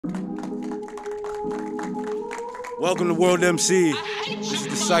Welcome to World MC. This is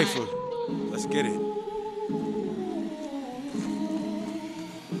the Cypher. Let's get it.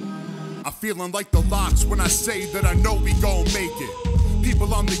 I'm feeling like the locks when I say that I know we gon' make it.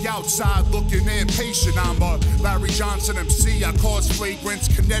 People on the outside looking impatient. I'm a Larry Johnson MC. I cause flagrants,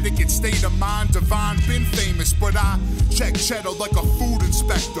 Connecticut state of mind. Divine, been famous, but I check cheddar like a food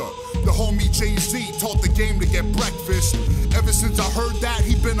inspector. The homie Jay-Z taught the game to get breakfast. Ever since I heard that,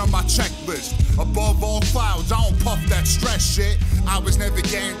 he been on my checklist. Above all clouds, I don't puff that stress shit. I was never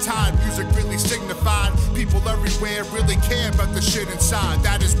getting tired, music really signified. People everywhere really care about the shit inside.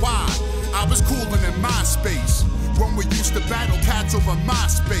 That is why I was coolin' in my space. When we used to battle cats over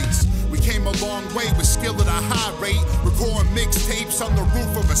MySpace. We came a long way with skill at a high rate. Recording mixtapes on the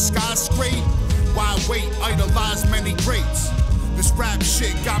roof of a skyscraper. Why wait, idolize many greats. This rap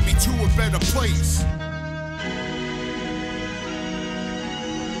shit got me to a better place.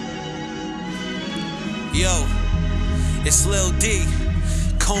 Yo, it's Lil Dee,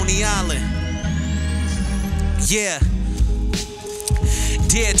 Coney Island. Yeah.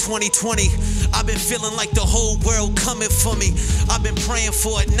 Dear 2020, I've been feeling like the whole world coming for me. I've been praying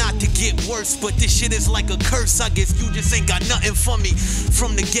for it not to get worse, but this shit is like a curse. I guess you just ain't got nothing for me.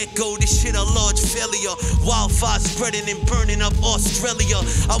 From the get-go, this shit a large failure. Wildfire spreading and burning up Australia.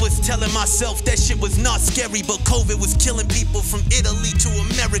 I was telling myself that shit was not scary, but COVID was killing people from Italy to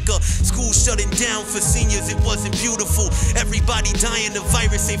America. School shutting down for seniors, it wasn't beautiful. Everybody dying, the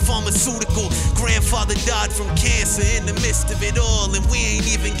virus ain't pharmaceutical. Grandfather died from cancer in the midst of it all, and we ain't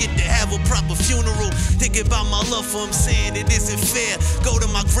even get to have a proper funeral. Thinking about my love for him, saying it isn't fair. Go to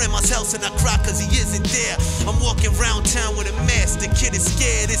my grandma's house and I cry cause he isn't there. I'm walking around town with a mask, the kid is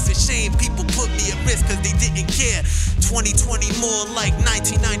scared. It's a shame people put me at risk cause they didn't care. 2020 more like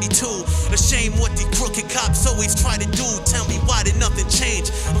 1992. A shame what the crooked cops always try to do. Tell me why did nothing change?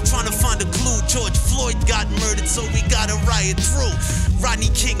 I'm trying to find a clue. George Floyd got murdered so we gotta riot through.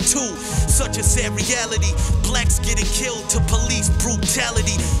 Rodney King too, such a sad reality. Blacks getting killed to police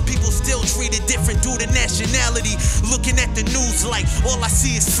brutality. People still treated different due to nationality. Looking at the news like all I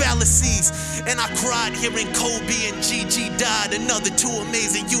see is fallacies. And I cried hearing Kobe and Gigi died. Another two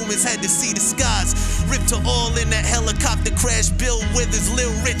amazing humans had to see the skies. Ripped to all in that helicopter crash. Bill Withers,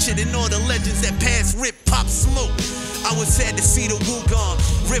 Lil Richard, and all the legends that passed. Rip, Pop Smoke. I was sad to see the Wu gone.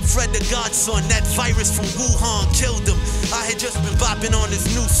 Rip Fred the Godson, that virus from Wuhan killed him. I had just been bopping on this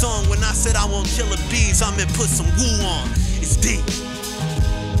new song. When I said I won't kill the bees, I meant put some woo on. It's deep.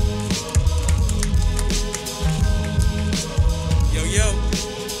 Yo,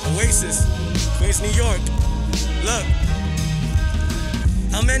 Oaces, Queens, New York. Look,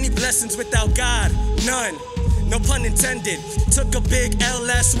 how many blessings without God? None. No pun intended. Took a big L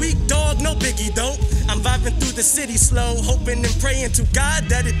last week, dog, no biggie though. I'm vibing through the city slow, hoping and praying to God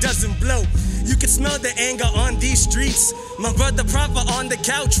that it doesn't blow. You can smell the anger on these streets. My brother proper on the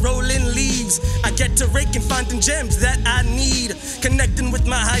couch rolling leaves. I get to raking, finding gems that I need. Connecting with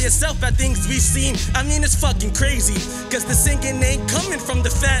my higher self at things we've seen. I mean it's fucking crazy, cause the singing ain't coming from the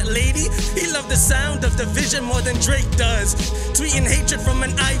fat lady. He loved the sound of the vision more than Drake does. Tweeting hatred from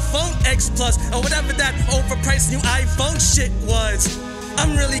an iPhone X Plus, or whatever that overpriced new iPhone shit was.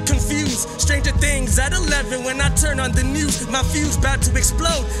 I'm really confused. Stranger things at 11 when I turn on the news. My fuse about to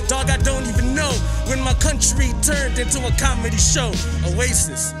explode. Dog, I don't even know when my country turned into a comedy show.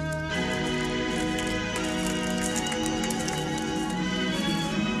 Oasis.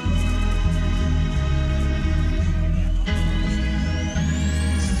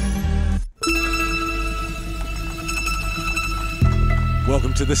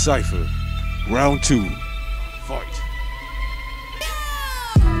 Welcome to the Cypher. Round 2. Fight.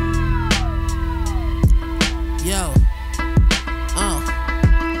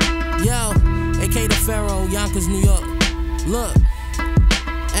 Yo, Akay The Pharaoh, Yonkers, New York. Look,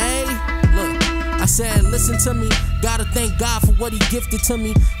 I said, listen to me. Gotta thank God for what he gifted to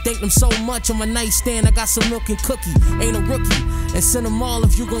me. Thank him so much. On my nightstand, I got some milk and cookie. Ain't a rookie. And send them all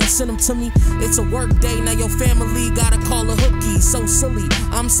if you gon' send them to me. It's a work day, now your family gotta call a hookie. So silly,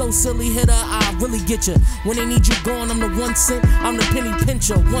 I'm so silly, hitter, I really get ya. When they need you gone, I'm the 1 cent, I'm the penny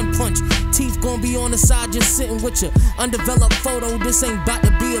pincher. One punch, teeth gon' be on the side just sitting with ya. Undeveloped photo, this ain't bout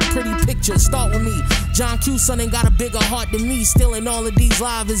to be a pretty picture. Start with me, John Q son ain't got a bigger heart than me. Stealing all of these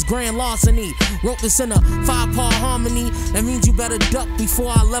live is grand larceny. Wrote this in a 5-part harmony. That means you better duck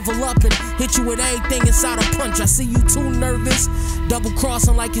before I level up and hit you with everything inside a punch. I see you too nervous. Double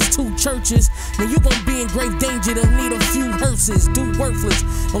crossing like it's two churches. Now you gon' be in grave danger, they'll need a few hearses. Dude worthless,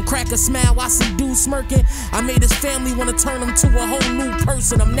 don't crack a smile, I see dude smirking. I made his family wanna turn him to a whole new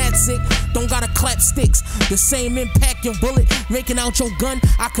person. I'm that sick, don't gotta clap sticks. The same impact your bullet, making out your gun,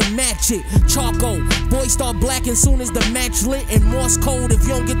 I can match it. Charcoal, boys start blacking soon as the match lit. And Morse code, if you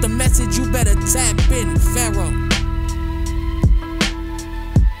don't get the message, you better tap in. Pharaoh.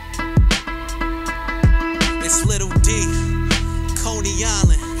 It's Lil Dee, Coney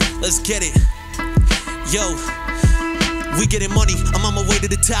Island, let's get it. Yo, we getting money, I'm on my way to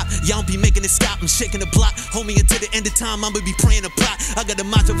the top. Y'all don't be making it stop, I'm shaking the block. Hold me until the end of time, I'ma be praying a pot. I got a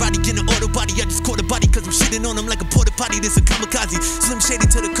Maserati, get an auto body. I just caught a body, cause I'm shitting on them like a porta potty. This a kamikaze, slim shady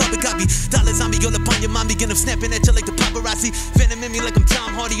to the carpet copy. Dollars on me, all up on your mommy, get them snapping at you like the paparazzi. Venom in me like I'm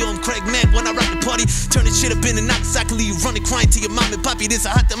Tom Hardy or I'm Craig Mack when I rock the party. Turning shit up in the Nagasaki, you running crying to your mom and poppy. This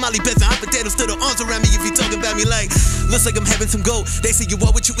a hot tamale, best and hot potatoes, still the arms around me if you talking about me like. Looks like I'm having some gold, they say you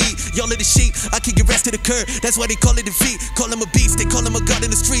are what you eat. Y'all are the sheep, I kick your ass to the curb. That's why they call it defeat, call him a beast. They call him a god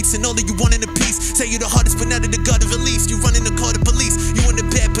in the streets, and all of you want in a piece. Say you the hardest, but now that the god is released, you running the car to police. You in a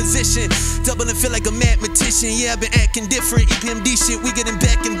bad position, double and feel like a mathematician. Yeah, I've been acting different, EPMD shit, we getting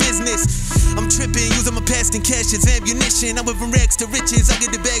back in business. I'm tripping, using my past and cash as ammunition. I went from rags to riches, I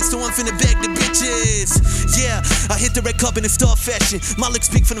get the bags, so I'm finna bag the bitches. Yeah, I hit the red carpet in star fashion. My looks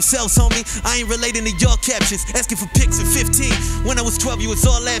speak for themselves, homie. I ain't relating to your captions. Asking for pics at 15. When I was 12, you was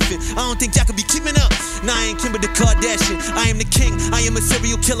all laughing. I don't think y'all could be keeping up. Nah, I ain't Kimber the Kardashian. I am the king, I am a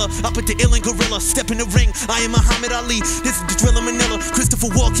serial killer. I put the ill in gorilla, step in the ring. I am Muhammad Ali, this is the drill of Manila. Christopher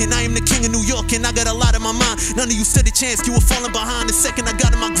Walken, I am the king of New York, and I got a lot in my mind. None of you stood a chance, you were falling behind the second I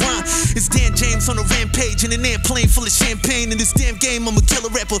got in my grind. It's Dan James on a rampage in an airplane full of champagne. In this damn game, I'm a killer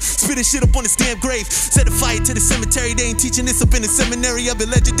rapper, spitting shit up on this damn grave. Set a fire to the cemetery, they ain't teaching this up in the seminary. I've been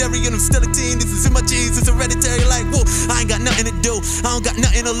legendary and I'm still a teen, this is in my genes, it's hereditary like whoa. I ain't got nothing to do, I don't got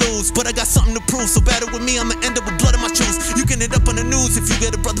nothing to lose, but I got something to prove. So battle with me, I'ma end up with blood in my shoes. You can end up on the news if you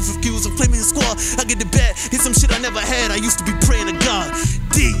get a brother confused. I'm flaming the squad, I get the bad. Here's some shit I never had, I used to be praying to God.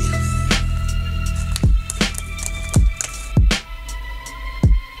 D.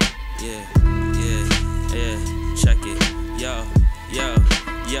 Check it, yo.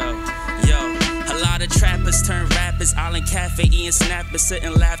 A lot of trappers turn rappers, Island Cafe, eating snappers,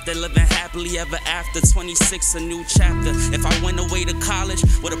 sitting laughter, living happily ever after. 26, a new chapter. If I went away to college,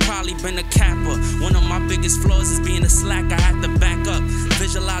 would've probably been a capper. One of my biggest flaws is being a slacker. I had to back up,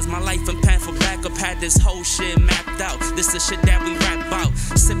 visualize my life and plan for backup. Had this whole shit mapped out. This the shit that we rap about.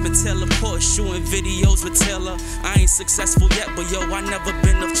 Sipping Taylor Port, shooting videos with Taylor. I ain't successful yet, but yo, I never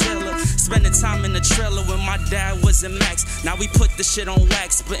been a chiller. Spending time in the trailer when my dad was in Max. Now we put the shit on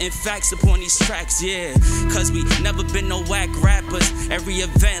wax, spitting facts upon these tracks, yeah. Cause we never been no whack rappers. Every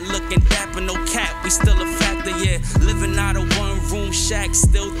event looking dapper, no cap, we still a factor, yeah. Living out of one room shack,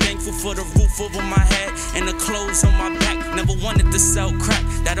 still thankful for the roof over my head and the clothes on my back. Never wanted to sell crack,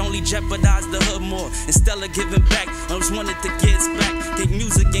 that only jeopardized the hood more. Instead of giving back, I just wanted to get back, get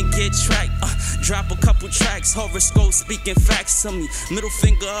music and get track. Drop a couple tracks, horoscope speaking facts to me. Middle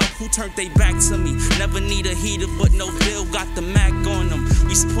finger up, who turned they back to me? Never need a heater, but no bill, got the Mac on them.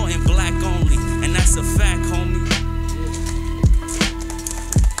 We supporting black only, and that's a fact, homie.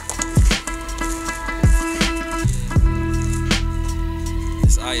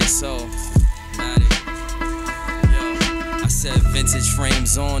 It's ISO, Matic. Yo, I said vintage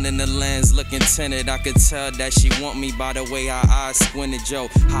frames on in the lens, looking tinted. I could tell that she want me by the way her eyes squinted. Yo,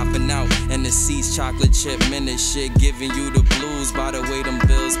 hopping out in the seats, chocolate chip minute shit, giving you the blues by the way them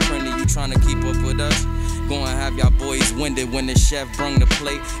bills printed. You trying to keep up with us? Gonna have y'all boys winded when the chef brung the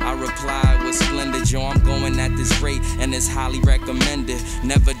plate. I replied with splendid, yo, I'm going at this rate and it's highly recommended.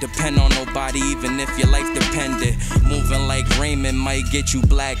 Never depend on nobody, even if your life depended. Moving like Raymond might get you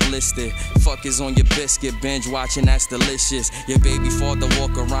blacklisted. Fuck is on your biscuit, binge watching, that's delicious. Your baby father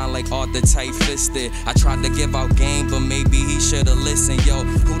walk around like Arthur tight-fisted. I tried to give out game, but maybe he should've listened. Yo,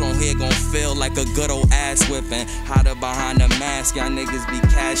 who don't hear gon' feel like a good old ass whipping? Hotter behind the mask, y'all niggas be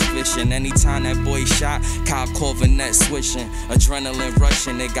cash fishing. Anytime that boy shot, cop Corvette switching, adrenaline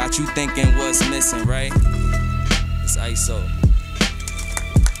rushing, it got you thinking what's missing, right? It's ISO.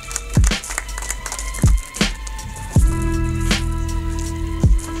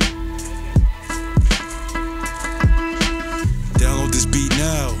 Download this beat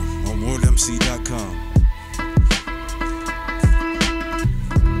now on worldmc.com.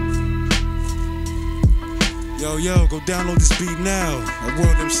 Yo, go download this beat now at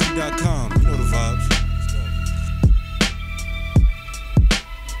worldmc.com. You know the vibes.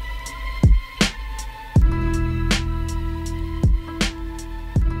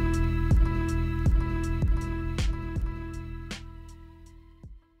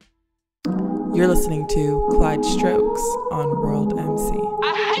 You're listening to CLYDE Strokes on World MC.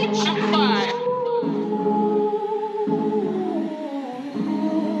 I hate you, CLYDE.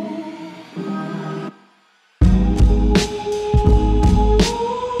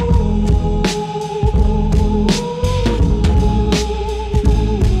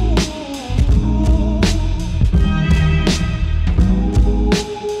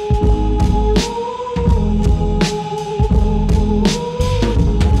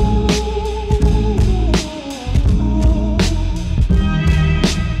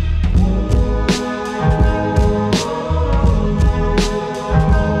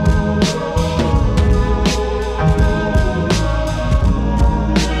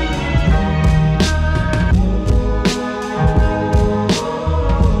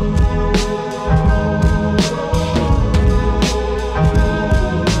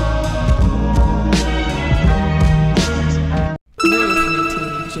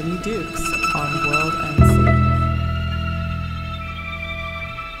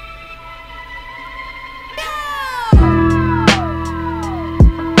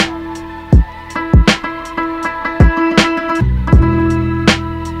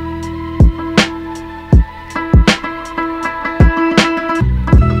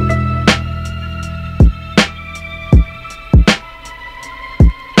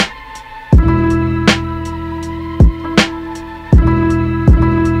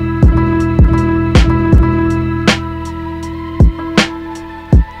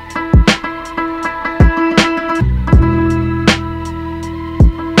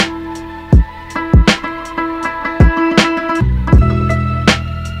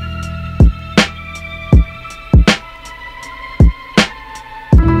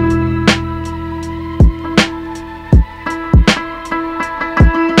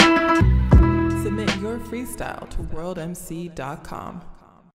 Freestyle to worldmc.com.